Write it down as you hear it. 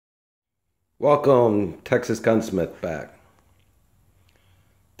Welcome, Texas Gunsmith back.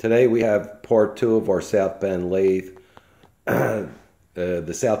 Today we have part 2 of our South Bend lathe,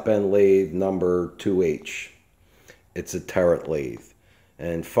 the South Bend lathe number 2H. It's a turret lathe.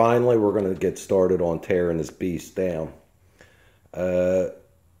 And finally we're going to get started on tearing this beast down.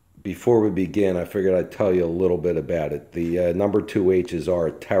 Before we begin, I figured I'd tell you a little bit about it. The number 2H is our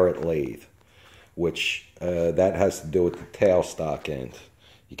turret lathe, which that has to do with the tailstock end.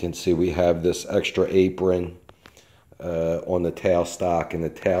 You can see we have this extra apron on the tailstock, and the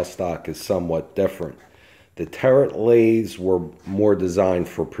tailstock is somewhat different. The turret lathes were more designed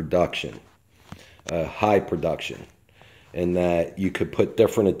for production, high production, in that you could put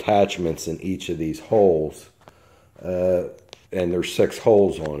different attachments in each of these holes, and there's 6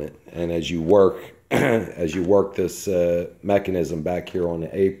 holes on it. And as you work, this mechanism back here on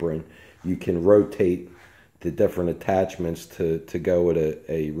the apron, you can rotate the different attachments to go at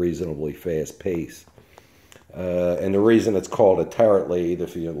a reasonably fast pace. And the reason it's called a turret lathe,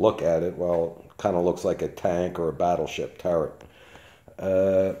 if you look at it, well, it kind of looks like a tank or a battleship turret.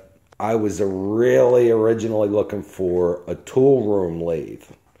 I was really originally looking for a tool room lathe,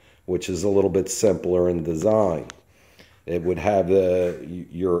 which is a little bit simpler in design. It would have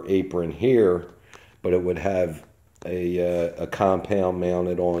your apron here, but it would have a compound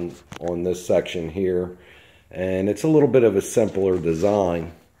mounted on this section here. And it's a little bit of a simpler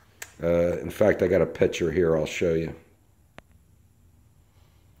design. In fact, I got a picture here I'll show you.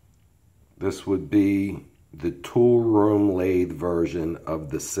 This would be the tool room lathe version of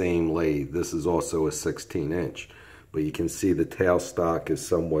the same lathe. This is also a 16-inch, but you can see the tailstock is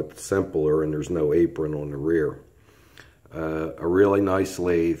somewhat simpler and there's no apron on the rear. A really nice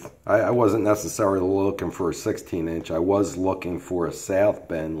lathe. I wasn't necessarily looking for a 16-inch. I was looking for a South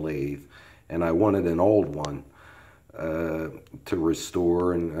Bend lathe, and I wanted an old one to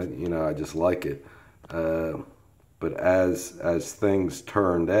restore, and I just like it. But as things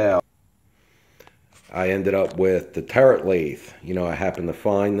turned out, I ended up with the turret lathe. I happened to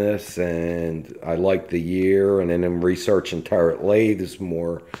find this, and I liked the year, and then in researching turret lathes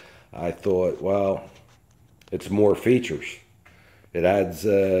more, I thought, well, it's more features. It adds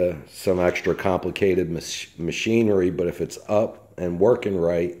some extra complicated machinery, but if it's up and working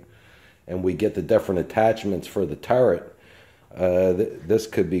right, and we get the different attachments for the turret, this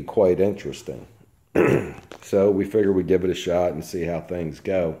could be quite interesting. So we figured we'd give it a shot and see how things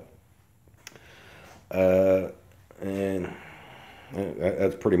go. And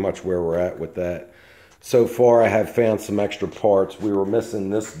that's pretty much where we're at with that. So far I have found some extra parts. We were missing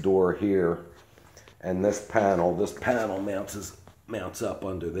this door here and this panel. This panel mounts up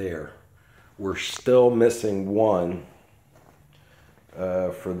under there. We're still missing one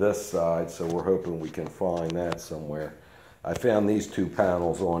for this side, so we're hoping we can find that somewhere. I found these 2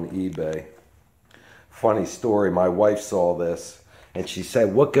 panels on eBay. Funny story, my wife saw this and she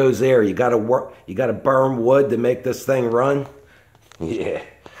said, "What goes there? You gotta burn wood to make this thing run?" Yeah,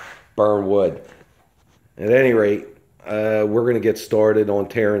 burn wood. At any rate, we're gonna get started on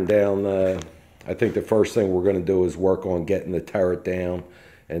tearing down. I think the first thing we're gonna do is work on getting the turret down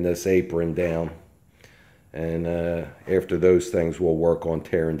and this apron down. And after those things, we'll work on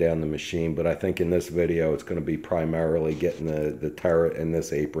tearing down the machine. But I think in this video, it's going to be primarily getting the turret and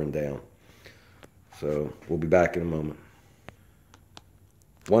this apron down. So we'll be back in a moment.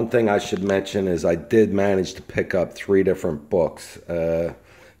 One thing I should mention is I did manage to pick up 3 different books. 2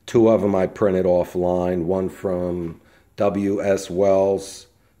 of them I printed offline. One from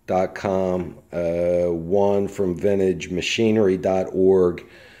wswells.com, one from vintagemachinery.org,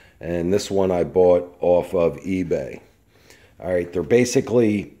 and this one I bought off of eBay. All right, they're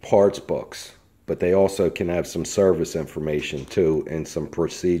basically parts books, but they also can have some service information too and some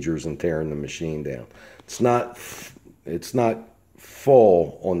procedures in tearing the machine down. It's not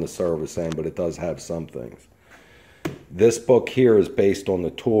full on the service end, but it does have some things. This book here is based on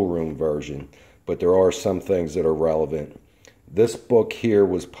the tool room version, but there are some things that are relevant. This book here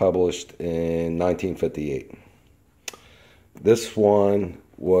was published in 1958. This one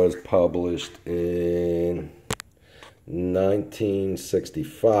was published in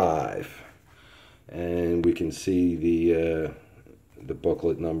 1965, and we can see the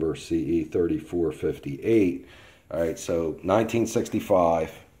booklet number CE 3458. All right, so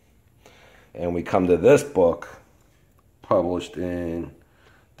 1965, and we come to this book published in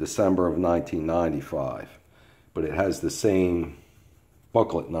December of 1995, but it has the same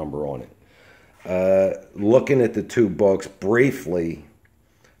booklet number on it. Looking at the 2 books briefly,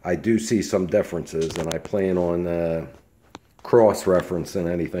 I do see some differences, and I plan on cross-referencing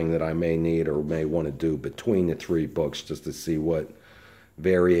anything that I may need or may want to do between the 3 books just to see what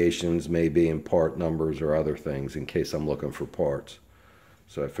variations may be in part numbers or other things in case I'm looking for parts.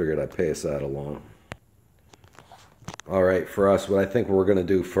 So I figured I'd pass that along. All right, for us, what I think we're going to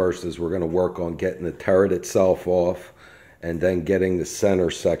do first is we're going to work on getting the turret itself off and then getting the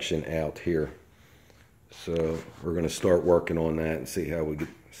center section out here. So we're going to start working on that and see how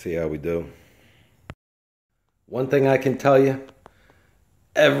we do. One thing I can tell you,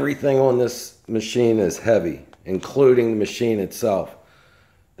 everything on this machine is heavy, including the machine itself.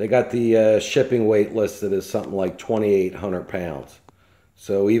 They got the shipping weight listed as something like 2,800 pounds.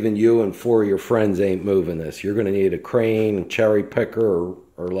 So even you and 4 of your friends ain't moving this. You're going to need a crane, cherry picker,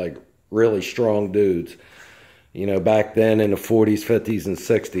 or like really strong dudes. You know, back then in the 40s, 50s, and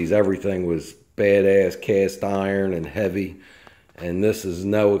 60s, everything was badass cast iron and heavy. And this is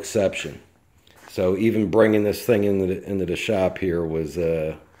no exception. So even bringing this thing into the shop here was,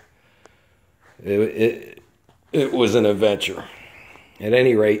 it was an adventure. At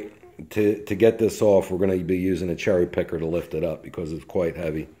any rate, to get this off, we're going to be using a cherry picker to lift it up because it's quite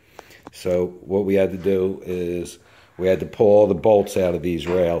heavy. So what we had to do is we had to pull all the bolts out of these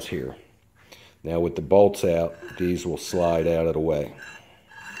rails here. Now with the bolts out, these will slide out of the way.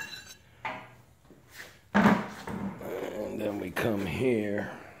 And then we come here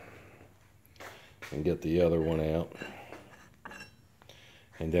and get the other one out.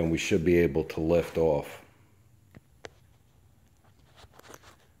 And then we should be able to lift off.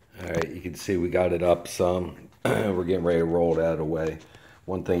 Alright, you can see we got it up some. We're getting ready to roll it out of the way.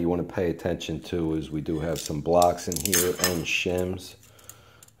 One thing you want to pay attention to is we do have some blocks in here and shims.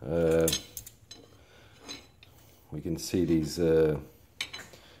 We can see these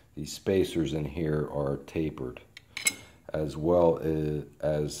spacers in here are tapered, as well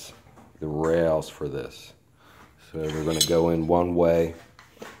as the rails for this. So we're going to go in one way,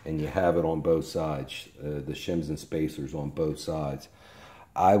 and you have it on both sides, the shims and spacers on both sides.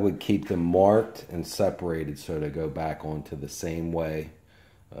 I would keep them marked and separated so they go back onto the same way.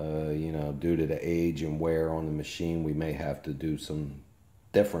 You know, due to the age and wear on the machine, we may have to do some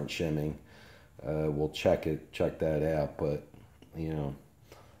different shimming. We'll check that out, but you know,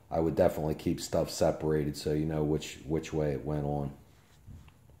 I would definitely keep stuff separated so you know which way it went on.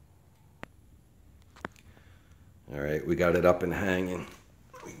 All right, we got it up and hanging.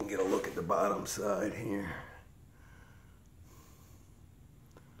 We can get a look at the bottom side here.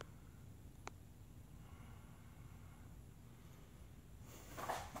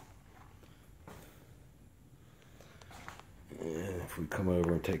 And if we come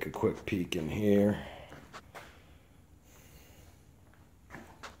over and take a quick peek in here.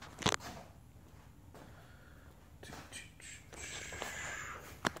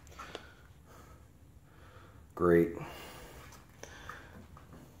 Great.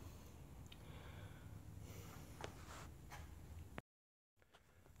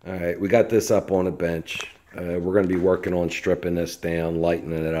 All right, we got this up on a bench. We're going to be working on stripping this down,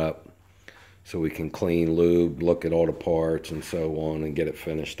 lightening it up, so we can clean, lube, look at all the parts and so on and get it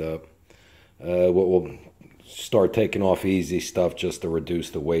finished up. We'll start taking off easy stuff just to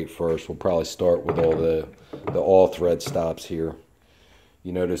reduce the weight first. We'll probably start with all the all thread stops here.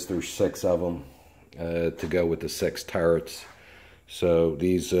 You notice there's 6 of them to go with the 6 turrets. So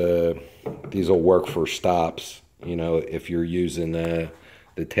these will work for stops, you know, if you're using the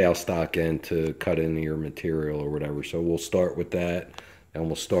tailstock end to cut into your material or whatever. So we'll start with that. And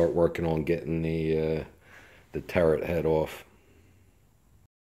we'll start working on getting the turret head off.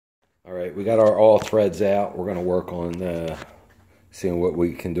 All right, we got our all threads out. We're going to work on seeing what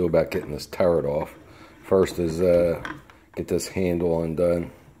we can do about getting this turret off. First is get this handle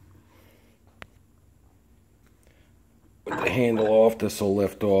undone. With the handle off, this will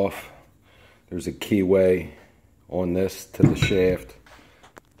lift off. There's a keyway on this to the shaft.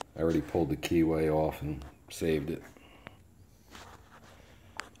 I already pulled the keyway off and saved it.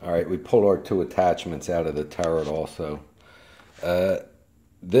 All right, we pulled our 2 attachments out of the turret also.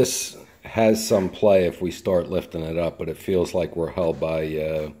 This has some play if we start lifting it up, but it feels like we're held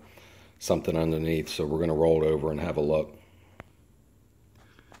by something underneath, so we're going to roll it over and have a look.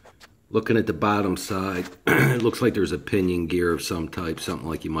 Looking at the bottom side, it looks like there's a pinion gear of some type, something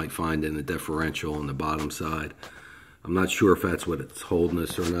like you might find in the differential on the bottom side. I'm not sure if that's what it's holding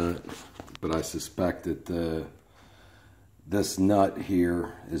us or not, but I suspect that this nut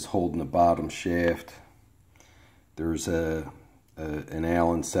here is holding the bottom shaft. There's an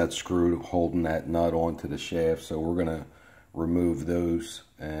Allen set screw holding that nut onto the shaft, so we're going to remove those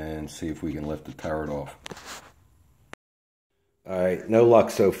and see if we can lift the turret off. Alright, no luck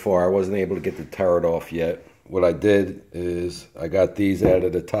so far. I wasn't able to get the turret off yet. What I did is I got these out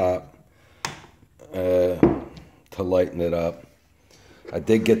of the top to lighten it up. I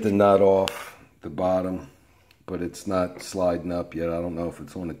did get the nut off the bottom, but it's not sliding up yet. I don't know if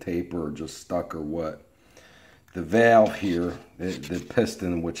it's on a taper or just stuck or what. The valve here, the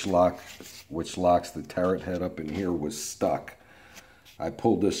piston which locks the turret head up in here was stuck. I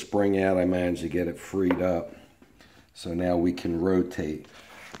pulled this spring out. I managed to get it freed up. So now we can rotate.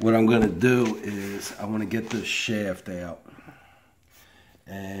 What I'm going to do is I want to get this shaft out.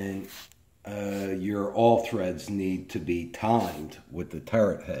 And your all threads need to be timed with the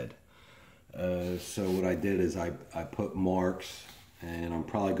turret head. So what I did is I put marks, and I'm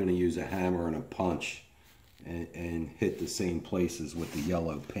probably going to use a hammer and a punch and hit the same places with the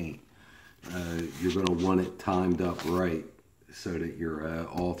yellow paint. You're going to want it timed up right so that your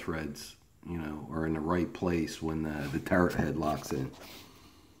all threads, you know, are in the right place when the turret head locks in.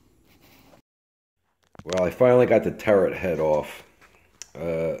 Well, I finally got the turret head off,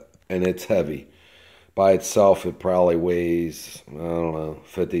 and it's heavy. By itself, it probably weighs, I don't know,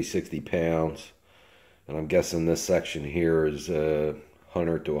 50, 60 pounds. And I'm guessing this section here is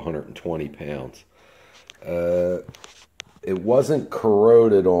 100 to 120 pounds. It wasn't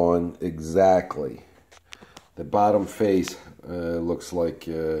corroded on exactly. The bottom face looks like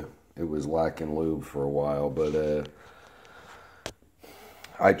it was lacking lube for a while, but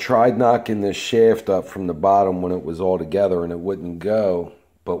I tried knocking this shaft up from the bottom when it was all together and it wouldn't go.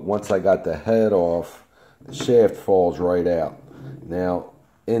 But once I got the head off, the shaft falls right out. Now,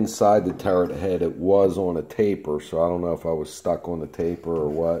 inside the turret head, it was on a taper, so I don't know if I was stuck on the taper or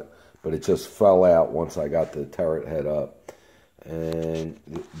what, but it just fell out once I got the turret head up. And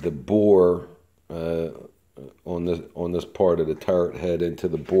the bore on this part of the turret head into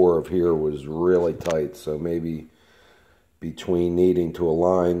the bore of here was really tight, so maybe between needing to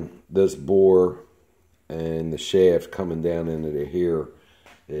align this bore and the shaft coming down into here,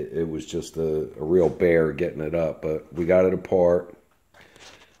 it was just a real bear getting it up. But we got it apart,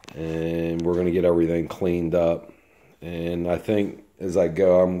 and we're going to get everything cleaned up. And I think as I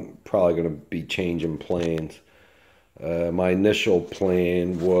go, I'm probably going to be changing plans. My initial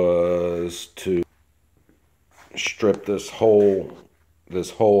plan was to strip this whole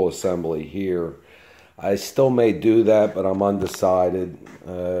assembly here. I still may do that, but I'm undecided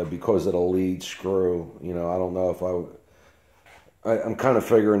because of the lead screw. You know, I don't know if I'm kind of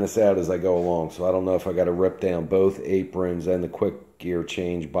figuring this out as I go along, so I don't know if I got to rip down both aprons and the quick gear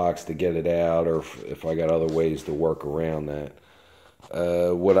change box to get it out, or if I got other ways to work around that.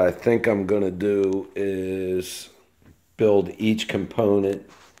 What I think I'm going to do is build each component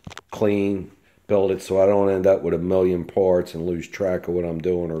clean, build it so I don't end up with a million parts and lose track of what I'm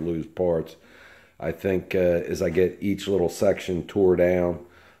doing or lose parts. I think as I get each little section tore down,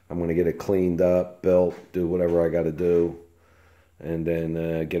 I'm going to get it cleaned up, built, do whatever I got to do, and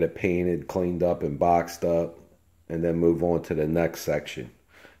then get it painted, cleaned up, and boxed up, and then move on to the next section.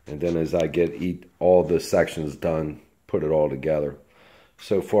 And then as I get all the sections done, put it all together.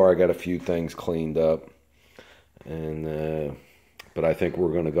 So far, I got a few things cleaned up, and but I think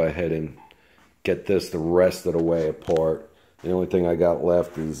we're going to go ahead and get this the rest of the way apart. The only thing I got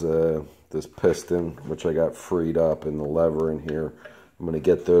left is this piston, which I got freed up, and the lever in here. I'm going to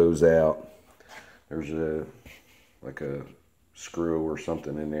get those out. There's like a screw or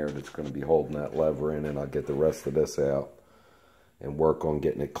something in there that's going to be holding that lever in, and I'll get the rest of this out and work on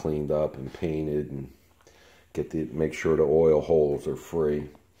getting it cleaned up and painted, and make sure the oil holes are free.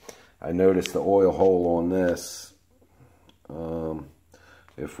 I noticed the oil hole on this,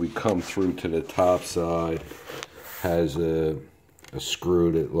 if we come through to the top side, has a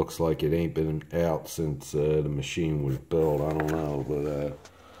screw that looks like it ain't been out since the machine was built. I don't know,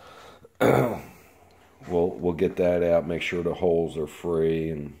 but we'll get that out, make sure the holes are free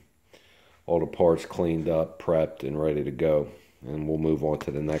and all the parts cleaned up, prepped, and ready to go. And we'll move on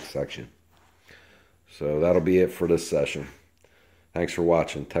to the next section. So that'll be it for this session. Thanks for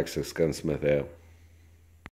watching. Texas Gunsmith out.